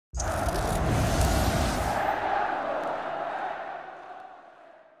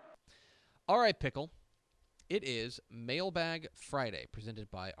All right, Pickle. It is Mailbag Friday, presented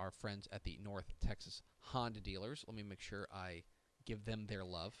by our friends at the North Texas Honda dealers. Let me make sure I give them their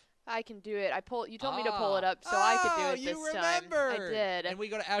love. I can do it. You told me to pull it up, so I could do it this time. I did. And we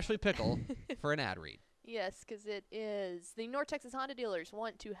go to Ashley Pickle for an ad read. Yes, because it is. The North Texas Honda dealers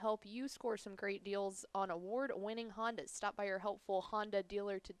want to help you score some great deals on award-winning Hondas. Stop by your Helpful Honda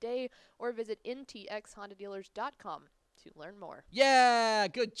dealer today or visit ntxhondadealers.com to learn more. Yeah,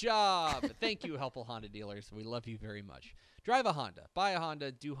 good job. Thank you, Helpful Honda dealers. We love you very much. Drive a Honda, buy a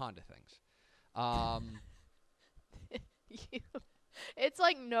Honda, do Honda things. It's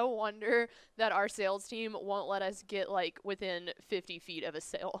like no wonder that our sales team won't let us get like within 50 feet of a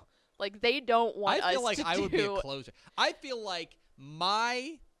sale. Like they don't want us to I feel like I would be a closer. I feel like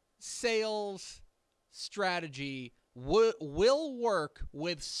my sales strategy will work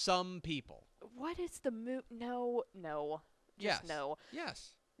with some people. What is the move? No. Just yes. no.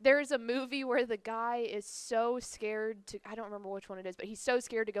 Yes. There's a movie where the guy is so scared to, I don't remember which one it is, but he's so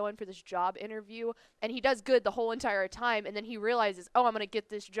scared to go in for this job interview, and he does good the whole entire time, and then he realizes, oh, I'm going to get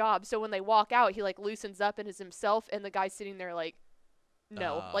this job. So when they walk out, he, like, loosens up and is himself, and the guy's sitting there like,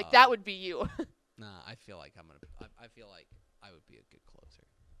 no. Like, that would be you. Nah, I feel like I feel like I would be a good closer.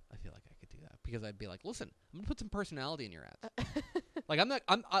 I feel like I could do that. Because I'd be like, listen, I'm going to put some personality in your ads. Like,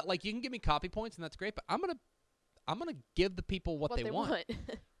 like, you can give me copy points, and that's great, but I'm going to give the people what they want.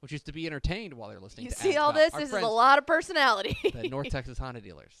 Which is to be entertained while they're listening to ads. You see all this? This is a lot of personality. The North Texas Honda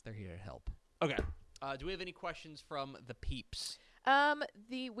dealers. They're here to help. Okay. Do we have any questions from the peeps?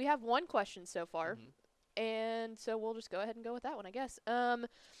 We have one question so far. And so we'll just go ahead and go with that one, I guess.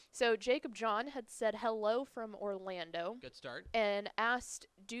 So Jacob John had said hello from Orlando. Good start. And asked,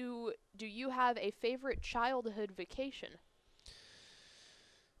 do you have a favorite childhood vacation?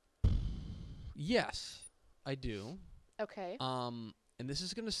 Yes, I do. Okay. And this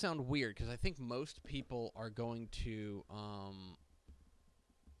is going to sound weird because I think most people are going to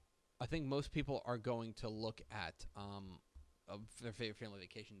look at their favorite family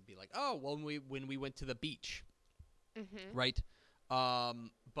vacation and be like, oh, well, when we went to the beach, right?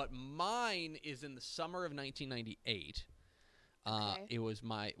 But mine is in the summer of 1998. Okay. It was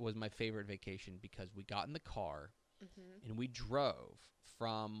my favorite vacation because we got in the car and we drove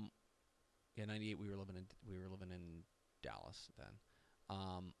from 98. We were living in Dallas then.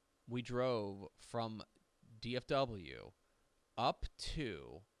 We drove from DFW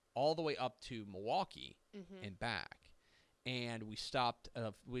all the way up to Milwaukee and back. And we stopped,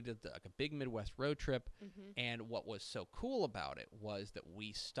 we did like a big Midwest road trip. And what was so cool about it was that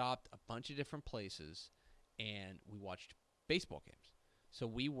we stopped a bunch of different places and we watched baseball games. So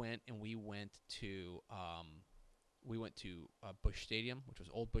we went to Busch Stadium, which was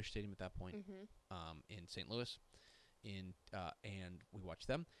Old Busch Stadium at that point, in St. Louis. And we watched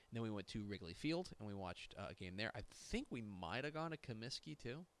them. And then we went to Wrigley Field, and we watched a game there. I think we might have gone to Comiskey,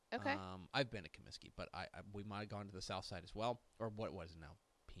 too. Okay. I've been to Comiskey, but we might have gone to the south side as well. Or what was it now?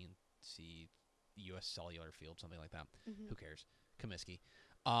 PNC, U.S. Cellular Field, something like that. Who cares? Comiskey.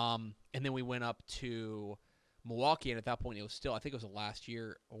 And then we went up to Milwaukee, and at that point, it was still, I think it was the last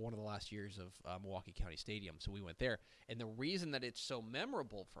year, or one of the last years of Milwaukee County Stadium, so we went there. And the reason that it's so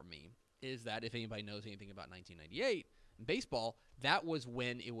memorable for me is that if anybody knows anything about 1998 in baseball, that was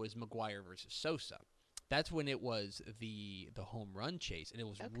when it was McGuire versus Sosa. That's when it was the home run chase, and it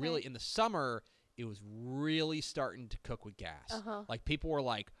was really in the summer. It was really starting to cook with gas. Like people were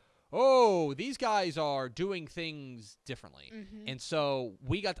like, "Oh, these guys are doing things differently," and so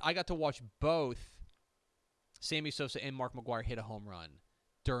I got to watch both Sammy Sosa and Mark McGuire hit a home run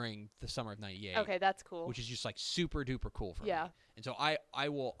during the summer of 98. Okay, that's cool. Which is just like super duper cool for me. And so I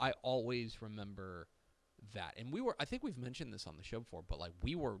always remember that. And I think we've mentioned this on the show before, but like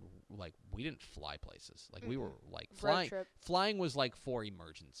we didn't fly places. Like we were like flying was like for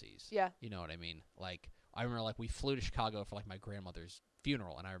emergencies. Yeah. You know what I mean? Like I remember like we flew to Chicago for like my grandmother's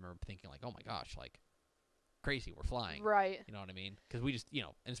funeral, and I remember thinking like, "Oh my gosh, like crazy, we're flying." Right. You know what I mean? Cuz we just, and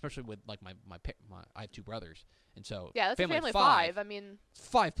especially with like my I have two brothers. And so yeah, that's family a family of five. I mean,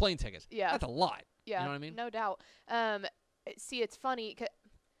 5 plane tickets. Yeah. That's a lot. Yeah. You know what I mean? No doubt. See, it's funny.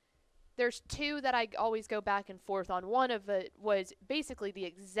 There's two that I always go back and forth on. One of it was basically the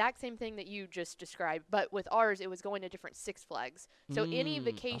exact same thing that you just described, but with ours, it was going to different Six Flags. So any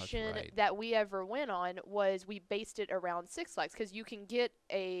vacation that we ever went on we based it around Six Flags, because you can get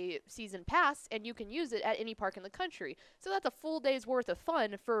a season pass and you can use it at any park in the country. So that's a full day's worth of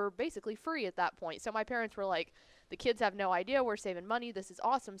fun for basically free at that point. So my parents were like, the kids have no idea, we're saving money, this is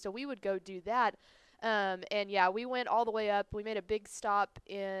awesome. So we would go do that. And yeah, we went all the way up. We made a big stop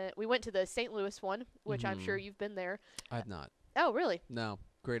we went to the St. Louis one, which I'm sure you've been there. I've not. Oh, really? No.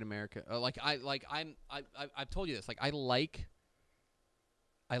 Great America. I've told you this. Like, I like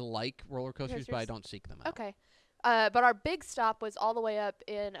roller coasters, but I don't seek them out. Okay. But our big stop was all the way up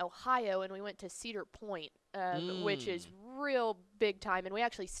in Ohio, and we went to Cedar Point, which is real big time. And we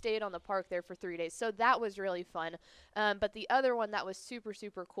actually stayed on the park there for 3 days. So that was really fun. But the other one that was super,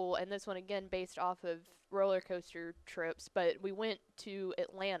 super cool, and this one, again, based off of roller coaster trips, but we went to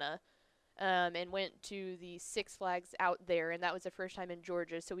Atlanta and went to the Six Flags out there, and that was the first time in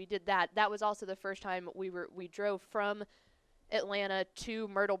Georgia. So we did that. That was also the first time we drove from Atlanta to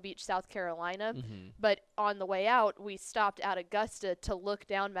Myrtle Beach, South Carolina. But on the way out, we stopped at Augusta to look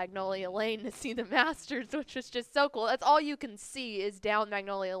down Magnolia Lane to see the Masters, which was just so cool. That's all you can see is down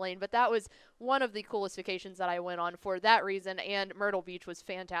Magnolia Lane. But that was one of the coolest vacations that I went on for that reason. And Myrtle Beach was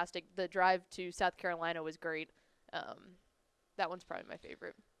fantastic. The drive to South Carolina was great. That one's probably my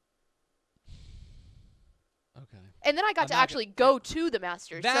favorite. Okay. And then I got to actually go to the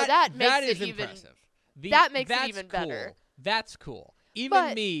Masters, so that makes it even impressive. That makes it even better. That's cool.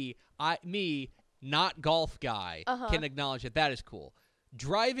 Even me, not golf guy, can acknowledge that is cool.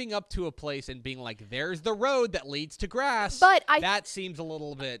 Driving up to a place and being like, there's the road that leads to grass, that seems a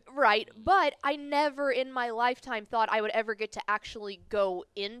little bit... Right, but I never in my lifetime thought I would ever get to actually go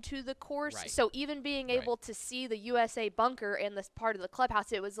into the course. Right. So even being able to see the USA bunker and this part of the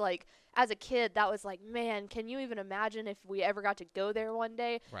clubhouse, it was like, as a kid, that was like, man, can you even imagine if we ever got to go there one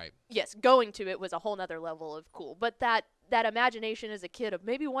day? Right. Yes, going to it was a whole nother level of cool. But that imagination as a kid of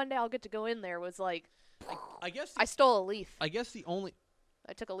maybe one day I'll get to go in there was like, I guess I stole a leaf. I guess the only...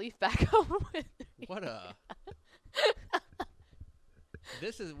 I took a leaf back home with me. What a...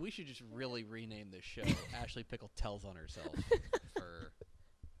 We should just really rename this show. Ashley Pickle Tells on Herself for,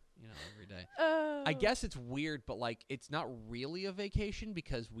 every day. I guess it's weird, but, like, it's not really a vacation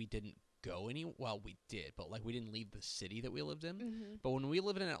because we didn't go well, we did, but, like, we didn't leave the city that we lived in. But when we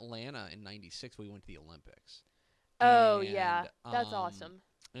lived in Atlanta in 96, we went to the Olympics. Yeah. That's awesome.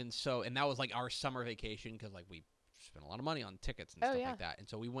 And that was, like, our summer vacation because, like, we spent a lot of money on tickets and stuff like that. And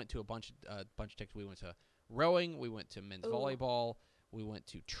so we went to a bunch of tickets. We went to rowing. We went to men's volleyball. We went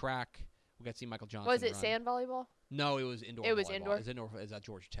to track. We got to see Michael Johnson Was it sand volleyball? No, it was indoor. It was volleyball. indoor. It was indoor. It was at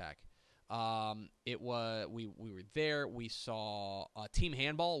Georgia Tech. We were there. We saw team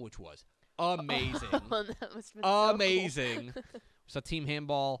handball, which was amazing. That must have been amazing. So cool. So team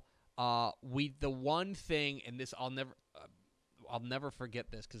handball. The one thing, and this I'll never forget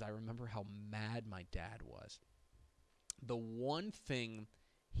this because I remember how mad my dad was. The one thing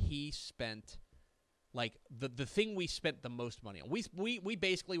he spent, like the thing we spent the most money on, we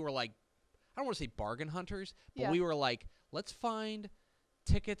basically were like, I don't want to say bargain hunters, but we were like, let's find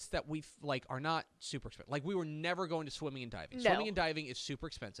tickets that are not super expensive. Like, we were never going to swimming and diving. No. Swimming and diving is super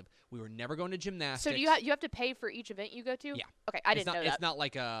expensive. We were never going to gymnastics. So do you have to pay for each event you go to? Yeah. Okay, I didn't know that.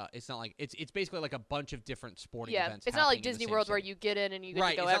 It's basically like a bunch of different sporting events. It's not like Disney World where you get in and you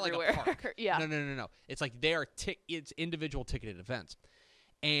get to go everywhere. Like a park. Yeah. No. It's like it's individual ticketed events.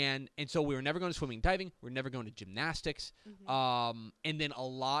 And so we were never going to swimming and diving. We were never going to gymnastics. And then we did a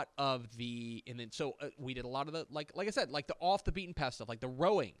lot of the, like I said, like the off the beaten path stuff, like the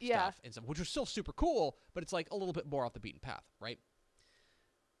rowing stuff and stuff, which was still super cool, but it's like a little bit more off the beaten path, right?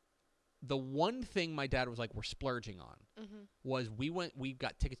 The one thing my dad was like, we're splurging on was we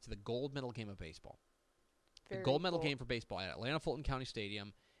got tickets to the gold medal game of baseball. The gold medal game for baseball at Atlanta Fulton County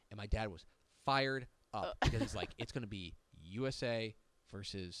Stadium, and my dad was fired up because he's like, it's going to be USA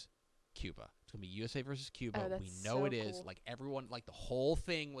versus Cuba. It's going to be USA versus Cuba. We know it is. Cool. Like, everyone, like, the whole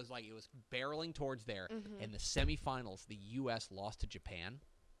thing was like, it was barreling towards there. In the semifinals, the U.S. lost to Japan.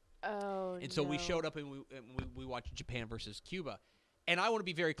 And so we showed up and we watched Japan versus Cuba. And I want to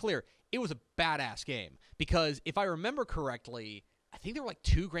be very clear, it was a badass game because if I remember correctly, I think there were like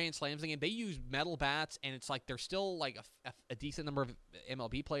 2 Grand Slams in the game. They used metal bats, and it's like there's still like a decent number of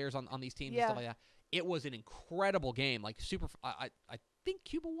MLB players on these teams and stuff like that. It was an incredible game, like super. I think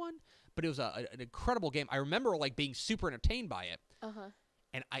Cuba won, but it was an incredible game. I remember like being super entertained by it,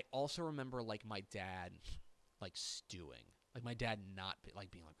 and I also remember like my dad like stewing, like my dad not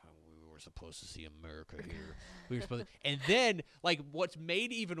like being like, oh, we were supposed to see America here, we were supposed to. And then like what's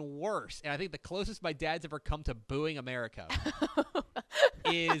made even worse, and I think the closest my dad's ever come to booing America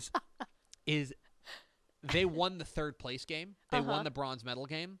is they won the 3rd place game. They won the bronze medal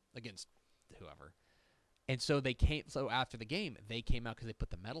game against whoever. And so after the game, they came out because they put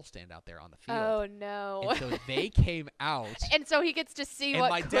the medal stand out there on the field. Oh, no. And so they came out. And so he gets to see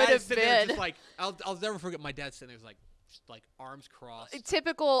what could have been. And my dad's sitting there just like, I'll never forget my dad sitting there just like arms crossed.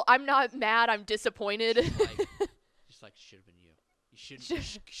 Typical, I'm not mad, I'm disappointed. Just like should have been you. You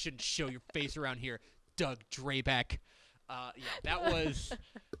shouldn't show your face around here, Doug Drabeck.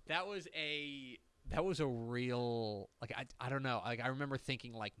 That was a real, like, I don't know. Like, I remember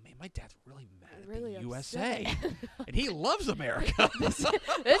thinking, like, man, my dad's really mad at the USA. And he loves America. This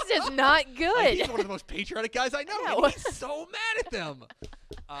is not good. Like, he's one of the most patriotic guys I know. Yeah, and he's so mad at them.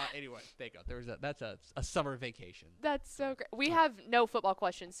 Anyway, there you go. That's a summer vacation. That's so great. We have no football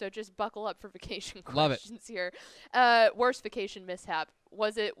questions, so just buckle up for vacation Love questions here. Worst vacation mishap.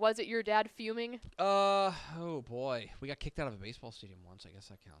 Was it your dad fuming? Oh boy, we got kicked out of a baseball stadium once. I guess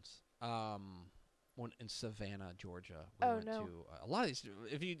that counts. One in Savannah, Georgia. We went to a lot of these.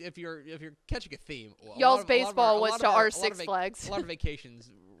 If you're catching a theme, y'all's baseball was to our Six Flags. A lot of vacations.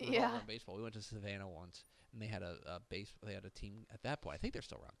 Yeah. Around baseball. We went to Savannah once, and they had they had a team at that point. I think they're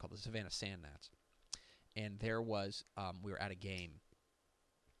still around, called the Savannah Sand Gnats. And there was we were at a game,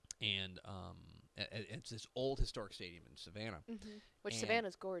 and it's this old historic stadium in Savannah. Mm-hmm. Which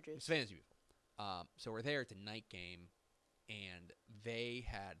Savannah's gorgeous. Savannah's beautiful. So we're there. It's a night game. And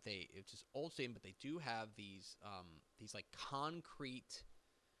it's this old stadium, but they do have these like concrete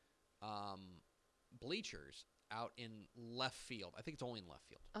bleachers out in left field. I think it's only in left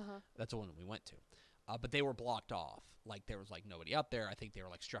field. That's the one that we went to. But they were blocked off. Like, there was like nobody out there. I think they were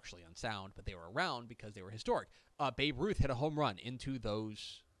like structurally unsound, but they were around because they were historic. Babe Ruth hit a home run into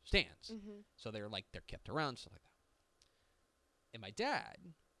those stands. So they're kept around, stuff like that. And my dad,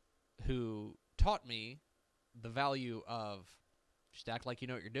 who taught me the value of just act like you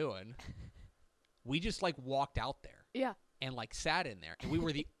know what you're doing, we just like walked out there. Yeah. And like sat in there. And we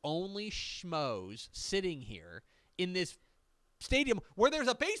were the only schmoes sitting here in this stadium where there's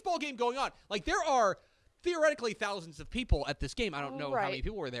a baseball game going on. Like, there are theoretically thousands of people at this game. I don't know how many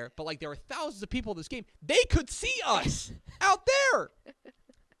people were there, but like there were thousands of people at this game. They could see us out there.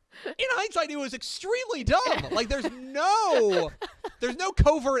 In hindsight, it was extremely dumb. Like, there's no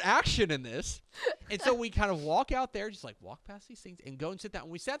covert action in this. And so we kind of walk out there, just like walk past these things and go and sit down.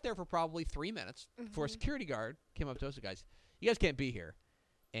 And we sat there for probably 3 minutes before a security guard came up to us and guys, you guys can't be here.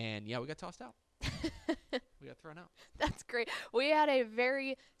 And yeah, we got tossed out. We got thrown out. That's great. We had a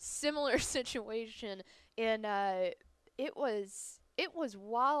very similar situation, and it was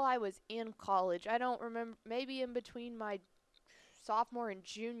while I was in college. I don't remember, maybe in between my sophomore and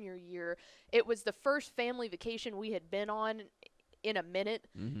junior year. It was the first family vacation we had been on in a minute,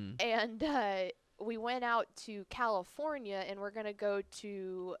 and we went out to California, and we're going to go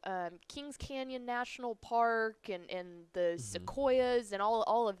to Kings Canyon National Park and the sequoias and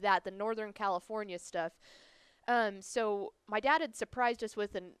all of that, the Northern California stuff. So my dad had surprised us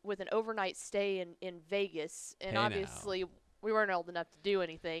with an overnight stay in Vegas, and obviously we weren't old enough to do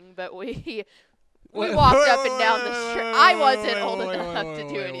anything, but we walked up and down the street. I wasn't old enough to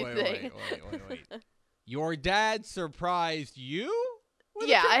do anything. Wait. Your dad surprised you?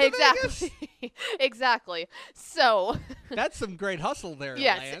 Yeah, exactly. Exactly. So that's some great hustle there,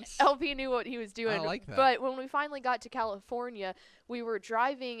 yes, Lance. LP knew what he was doing. I like that. But when we finally got to California, we were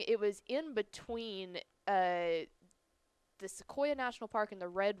driving. It was in between the Sequoia National Park and the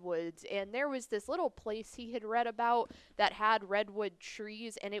Redwoods, and there was this little place he had read about that had redwood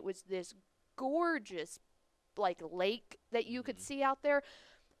trees, and it was this gorgeous like lake that you could see out there.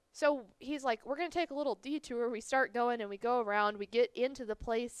 So he's like, we're going to take a little detour. We start going and we go around. We get into the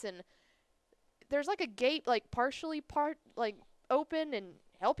place, and there's like a gate like partially open, and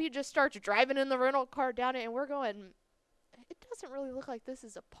LP just starts driving in the rental car down it, and we're going, it doesn't really look like this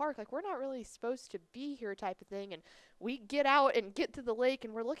is a park. Like, we're not really supposed to be here type of thing. And we get out and get to the lake,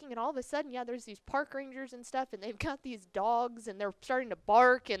 and we're looking, and all of a sudden, yeah, there's these park rangers and stuff, and they've got these dogs, and they're starting to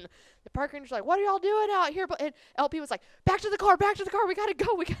bark, and the park ranger's like, what are y'all doing out here? And LP was like, back to the car, we gotta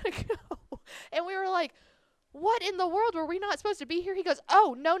go. And we were like, what in the world? Were we not supposed to be here? He goes,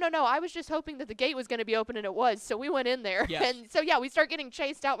 oh, no. I was just hoping that the gate was going to be open, and it was. So we went in there. Yes. And so, yeah, we start getting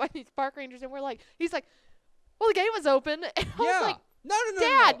chased out by these park rangers, and he's like, well, the gate was open. And I was like, no,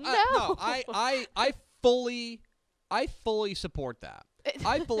 Dad, no. I fully support that.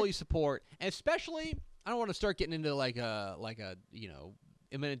 I fully support, and especially, I don't want to start getting into like a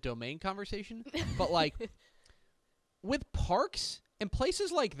eminent domain conversation, but like with parks and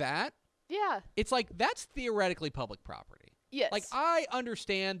places like that, yeah, it's like that's theoretically public property. Yes. Like, I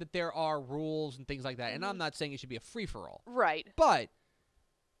understand that there are rules and things like that, and I'm not saying it should be a free-for-all. Right. But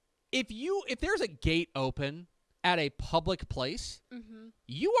if there's a gate open at a public place,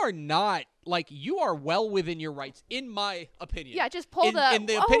 you are well within your rights, in my opinion. Yeah, just pull we didn't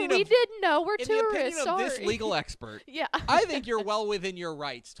know, we're tourists, in the opinion sorry. of this legal expert, yeah. I think you're well within your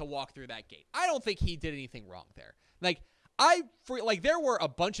rights to walk through that gate. I don't think he did anything wrong there. There were a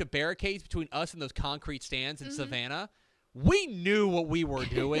bunch of barricades between us and those concrete stands in Savannah. We knew what we were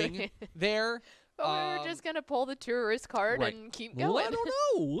doing there. We're just gonna pull the tourist card right. and keep going. Well, I don't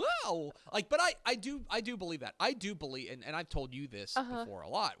know. Wow. Like, but I do believe that. I do believe, and I've told you this before a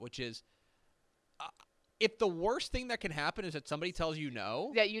lot, which is, if the worst thing that can happen is that somebody tells you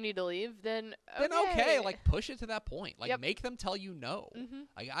no, that you need to leave, then okay, like push it to that point. Like make them tell you no. Mm-hmm.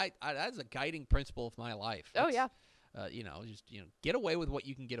 Like that's a guiding principle of my life. Oh yeah. Just get away with what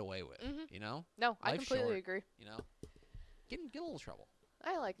you can get away with. Mm-hmm. You know. No, I Life's completely short, agree. You know, get in a little trouble.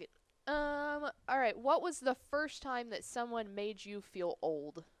 I like it. All right. What was the first time that someone made you feel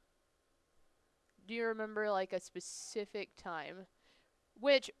old? Do you remember like a specific time?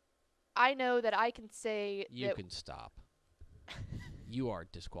 Which I know that I can say you can stop. You are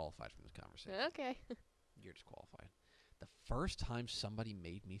disqualified from this conversation. Okay. You're disqualified. The first time somebody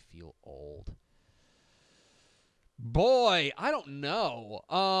made me feel old. Boy, I don't know.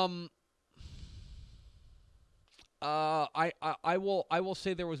 I will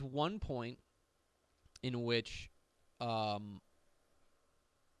say there was one point in which I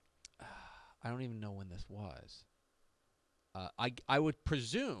don't even know when this was. I would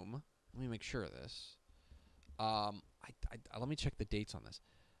presume. Let me make sure of this. Let me check the dates on this.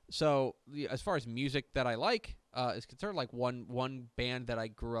 So as far as music that I like is concerned, like one band that I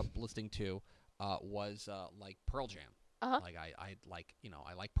grew up listening to was like Pearl Jam. Like I like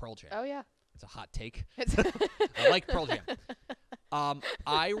Pearl Jam. Oh yeah. It's a hot take. I like Pearl Jam.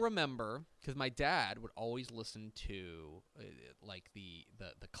 I remember because my dad would always listen to like the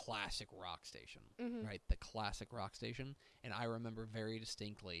classic rock station, right? The classic rock station, and I remember very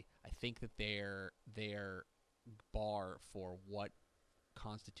distinctly. I think that their bar for what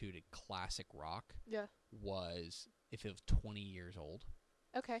constituted classic rock was if it was 20 years old.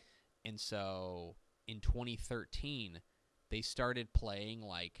 Okay. And so in 2013, they started playing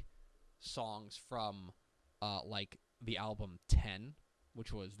like songs from like the album 10,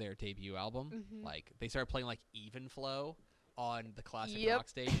 which was their debut album. Like they started playing like Even Flow on the classic rock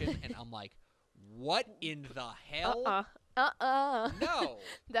station, and I'm like, what in the hell? No,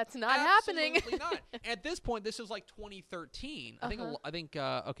 that's not absolutely happening. Not. At this point, this is like 2013. I think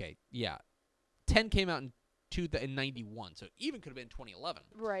okay, yeah, 10 came out in 91, so even could have been 2011.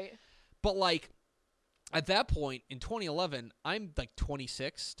 Right. But like at that point in 2011, I'm like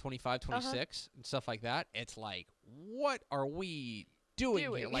 26, 25, 26 and stuff like that. It's like, what are we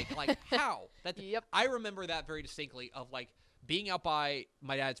doing here? Like how? I remember that very distinctly of like being out by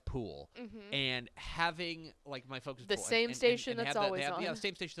my dad's pool and having like my folks' the pool same station that's always on. Yeah, the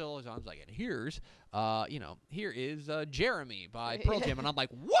same station that's always on. I was like, and here's, here is Jeremy by Pearl Jam, and I'm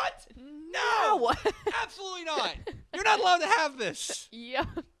like, what? No, absolutely not. You're not allowed to have this. Yeah.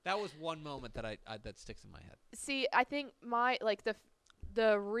 That was one moment that that sticks in my head. See, I think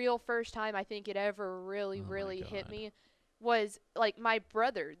the real first time I think it ever really hit me was like my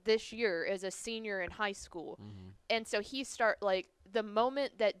brother this year is a senior in high school. And so the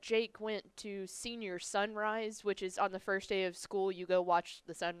moment that Jake went to senior sunrise, which is on the first day of school, you go watch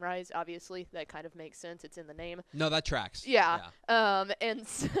the sunrise. Obviously, that kind of makes sense. It's in the name. No, that tracks. Yeah. And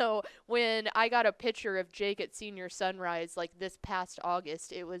so when I got a picture of Jake at senior sunrise, like this past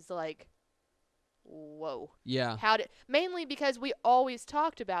August, it was like, whoa. Yeah. Mainly because we always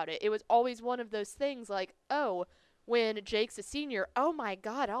talked about it. It was always one of those things like, oh, when Jake's a senior, oh my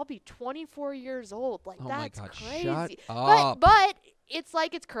God, I'll be 24 years old. Like, that's crazy. Shut up. But it's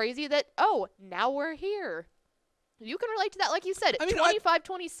like it's crazy that, oh, now we're here. You can relate to that. Like you said, 25,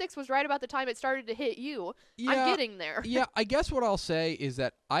 26 was right about the time it started to hit you. Yeah, I'm getting there. Yeah, I guess what I'll say is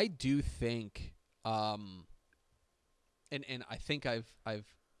that I do think, and I think I've I'll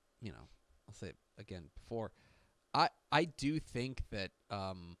say it again before, I do think that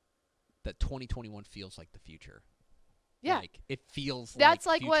that 2021 feels like the future. Yeah. Like, it feels that's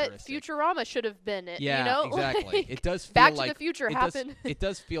like what Futurama should have been. Yeah, exactly. Like, it does feel Back like to the Future happened. It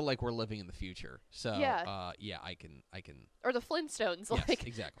does feel like we're living in the future. So I can. Or the Flintstones, yes, like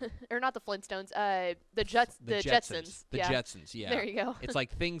exactly. Or not the Flintstones. The Jetsons. The Jetsons. Yeah. There you go. It's like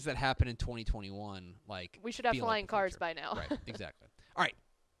things that happen in 2021. Like we should have flying cars by now. Right. Exactly. All right.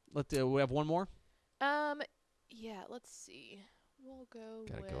 We have one more. Yeah. Let's see. We'll go.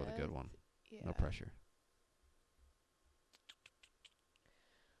 Gotta go with a good one. Yeah. No pressure.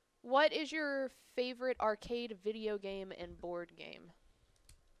 What is your favorite arcade video game and board game?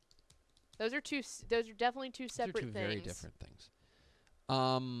 Those are definitely two separate things. Very different things.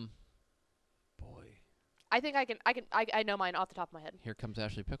 Boy. I think I know mine off the top of my head. Here comes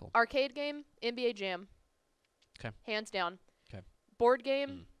Ashley Pickle. Arcade game, NBA Jam. Okay. Hands down. Okay. Board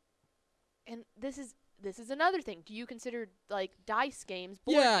game. And this is another thing. Do you consider like dice games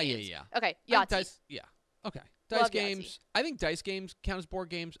board games? Yeah. Okay, Yahtzee. Yeah. Okay. Dice Love games. Yahtzee. I think dice games count as board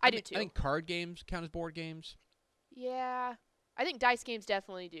games. I do too. I think card games count as board games. Yeah, I think dice games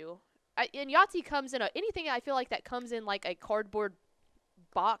definitely do. And Yahtzee comes in anything I feel like that comes in like a cardboard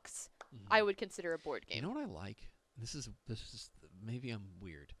box. I would consider a board game. You know what I like? This is maybe I'm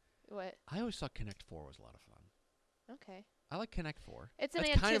weird. What? I always thought Connect 4 was a lot of fun. Okay. I like Connect 4. It's an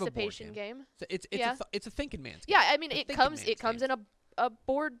That's kind of a board anticipation game. game. It's Yeah. It's a thinking man's game. Yeah, I mean It's a it thinking comes man's game. in a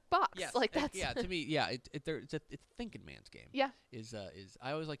board box. Yes, Like that's yeah. To me, yeah. It's a thinking man's game. Yeah. Is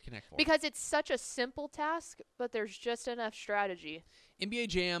I always like Connect 4 because it's such a simple task, but there's just enough strategy. NBA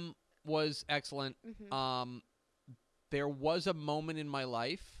Jam was excellent. There was a moment in my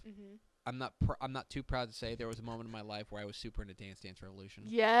life. I'm not too proud to say there was a moment in my life where I was super into Dance Dance Revolution.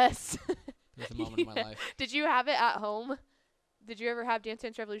 Yes. There was a moment in my life. Did you have it at home? Did you ever have Dance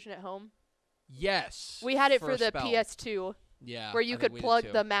Dance Revolution at home? Yes. We had it for a the spell. PS2. Yeah. Where you I think could we did plug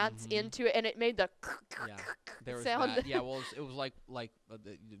too. the mats into it, and it made the Yeah. There was sound. that. Yeah. Well, it was like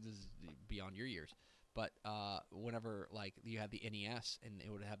this is beyond your years, but whenever like you had the NES and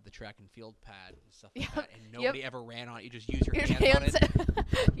it would have the track and field pad and stuff like that, and nobody ever ran on it, you just use your hands on it.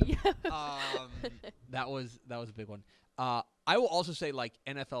 Yeah. That was a big one. I will also say like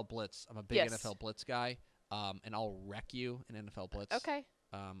NFL Blitz. I'm a big Yes. NFL Blitz guy. And I'll wreck you in NFL Blitz. Okay.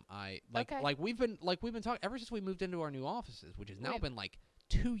 I like Okay. like we've been talking ever since we moved into our new offices, which has now been like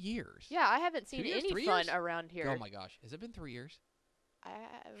 2 years. Yeah, I haven't seen 2 years, any 3 fun years? around here. Oh my gosh, has it been 3 years? I,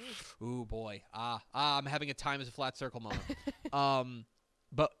 Ooh boy, I'm having a time as a flat circle moment.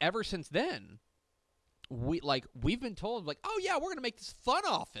 But ever since then, we've been told like, oh yeah, we're gonna make this fun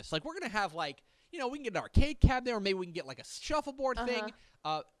office. Like we're gonna have like we can get an arcade cabinet, or maybe we can get like a shuffleboard thing.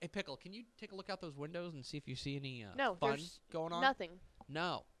 Hey Pickle, can you take a look out those windows and see if you see any no, fun there's going on? nothing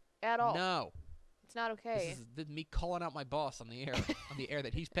No. at all. No. It's not okay. This is me calling out my boss on the air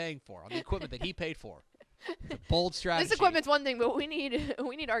that he's paying for, on the equipment that he paid for. It's a bold strategy. This equipment's one thing, but we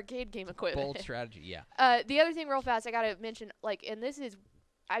need arcade game equipment. Bold strategy, yeah. The other thing, real fast, I gotta mention, like, and this is,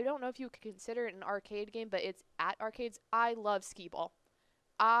 I don't know if you could consider it an arcade game, but it's at arcades. I love skee ball.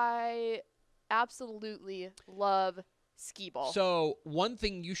 I absolutely love skee ball. So one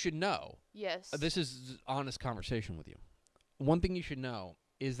thing you should know. Yes. This is honest conversation with you. One thing you should know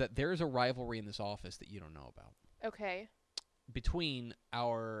is that there is a rivalry in this office that you don't know about. Okay. Between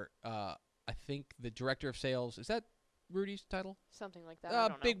our, I think the director of sales, is that Rudy's title? Something like that. I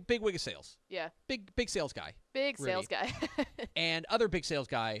don't know. Big wig of sales. Yeah. Big sales guy. Big Rudy. sales guy. And other big sales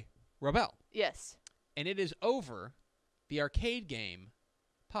guy, Robel. Yes. And it is over the arcade game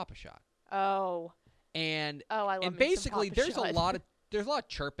Papa Shot. Oh. And I love and me some basically Papa there's Shot. a lot of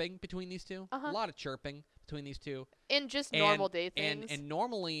chirping between these two. A lot of chirping between these two. In just normal day things. And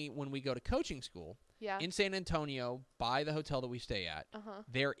normally when we go to coaching school yeah. in San Antonio by the hotel that we stay at,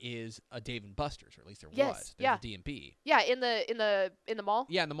 there is a Dave and Buster's, or at least there was. There's a D&B. Yeah, in the mall?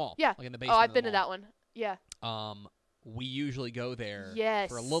 Yeah, in the mall. Yeah. Like in the basement. Oh, I've been to that one. Yeah. We usually go there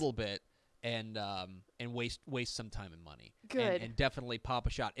for a little bit and waste some time and money. Good. And definitely Papa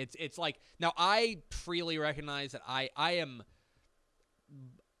Shot. It's like, now I freely recognize that I am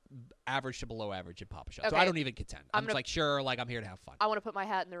average to below average at Papa Shot. So I don't even contend. I'm just like, sure, like I'm here to have fun. I want to put my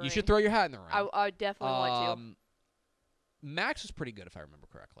hat in the ring. You should throw your hat in the ring. I definitely want to. Max was pretty good if I remember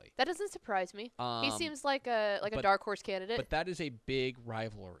correctly. That doesn't surprise me. He seems like a dark horse candidate. But that is a big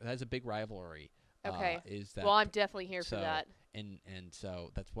rivalry. That is a big rivalry. Okay. Is that well, I'm definitely here for that. And so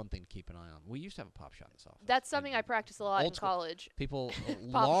that's one thing to keep an eye on. We used to have a Pop Shot in this office. That's something I practiced a lot in college. People,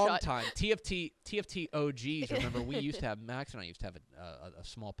 Pop long shot. time. TFT OGs. Remember, we used to have, Max and I used to have a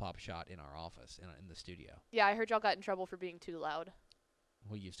small Pop Shot in our office, in the studio. Yeah, I heard y'all got in trouble for being too loud.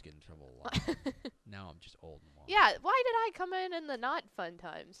 We used to get in trouble a lot. Now I'm just old and long. Yeah, why did I come in the not fun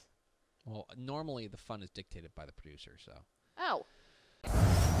times? Well, normally the fun is dictated by the producer, so. Oh.